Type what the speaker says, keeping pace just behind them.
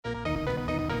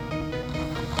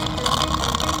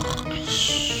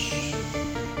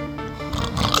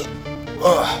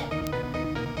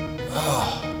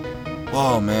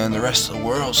Whoa, man, the rest of the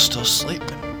world's still sleeping.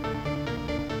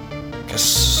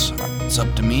 Guess it's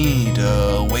up to me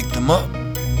to wake them up.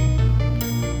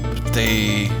 But if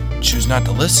they choose not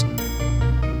to listen,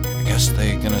 I guess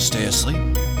they're gonna stay asleep.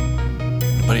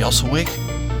 Anybody else awake?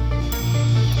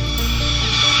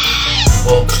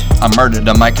 I murdered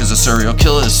a mic as a serial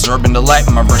killer, absorbing the light.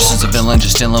 My verse is a villain,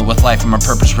 just dealing with life. I'm a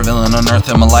purpose revealing on earth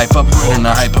in my life. Uprooting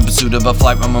a hype in pursuit of a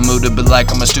flight. I'm a mood to be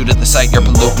like I'm a student at the site. You're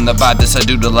polluting the vibe. This I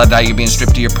do till I die. You're being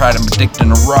stripped to your pride. I'm predicting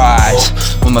a rise.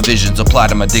 When my visions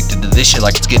applied, I'm addicted to this shit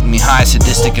like it's getting me high.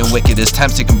 Sadistic and wicked as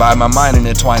times to combine my mind and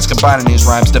entwines. Combining these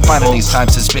rhymes, defining these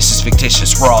times suspicious,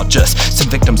 fictitious. We're all just some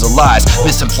victims of lies.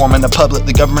 Misinforming the public.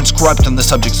 The government's corrupt and the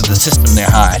subjects of the system they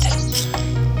hide.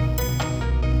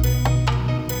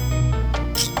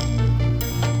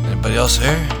 Anybody else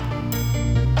here?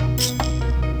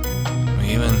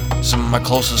 Even some of my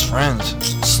closest friends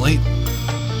sleep.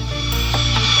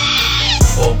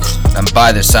 And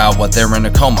by their side, while they're in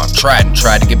a coma, I've tried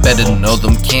to get better to know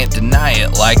them. Can't deny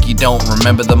it, like you don't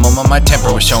remember the moment my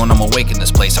temper was showing. I'm awake in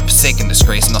this place, I've forsaken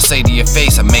disgrace. And I'll say to your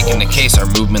face, I'm making the case. Our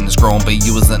movement is growing, but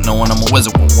you isn't knowing. I'm a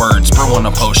wizard with words, brewing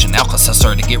a potion,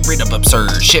 Alka-Seltzer to get rid of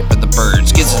absurd shit for the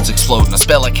birds. Gizzards exploding, I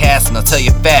spell a cast and I'll tell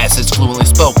you fast, it's fluently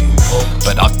spoken.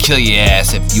 But I'll kill your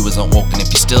ass if you wasn't woken.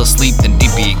 If you're still asleep, then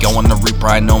deeper you go on the reaper.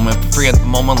 I know man for free at the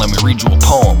moment, let me read you a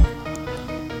poem.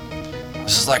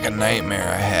 This is like a nightmare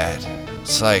I had.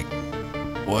 It's like,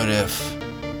 what if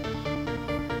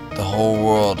the whole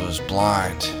world was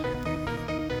blind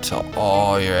to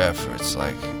all your efforts?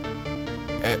 Like,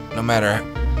 no matter,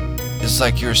 it's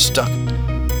like you're stuck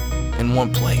in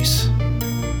one place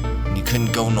and you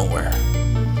couldn't go nowhere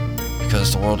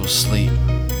because the world was asleep.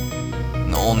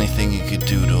 And the only thing you could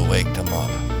do to wake them up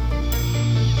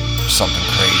was something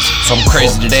crazy. So I'm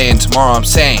crazy today and tomorrow I'm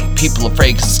sane. People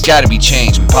afraid cause it's gotta be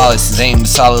changed. My policies aim to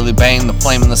solidly bang. The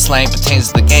flame and the slang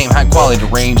pertains to the game. High quality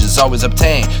range is always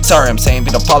obtained. Sorry I'm saying,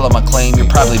 but don't follow my claim. You're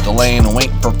probably delaying and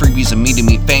waiting for freebies and me to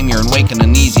meet fame. You're awakening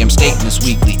and easy, I'm stating this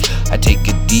weekly. I take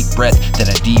a deep breath, then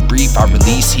I debrief. I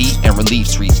release heat and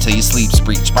relief reach till your sleep's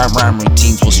breached. My rhyme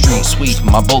routines will street sweep.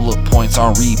 My bullet points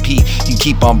on repeat. You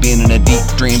keep on being in a deep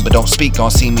dream, but don't speak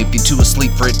on see me if you're too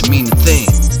asleep for it to mean a thing.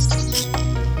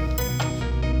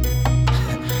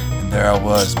 There I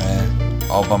was, man,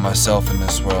 all by myself in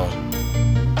this world,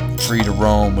 free to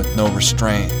roam with no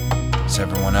restraint, as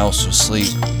everyone else was asleep,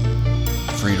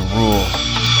 free to rule.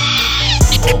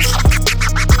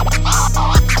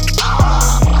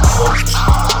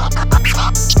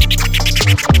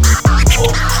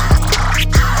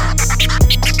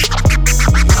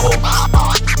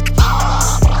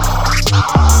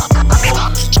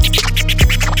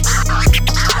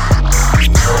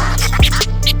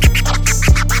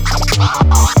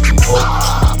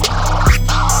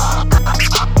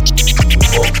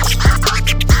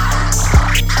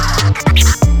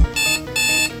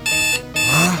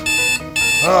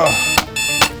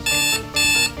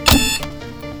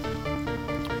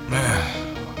 Man,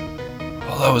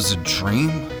 well, that was a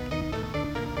dream.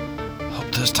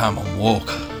 Hope this time I'm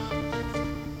woke.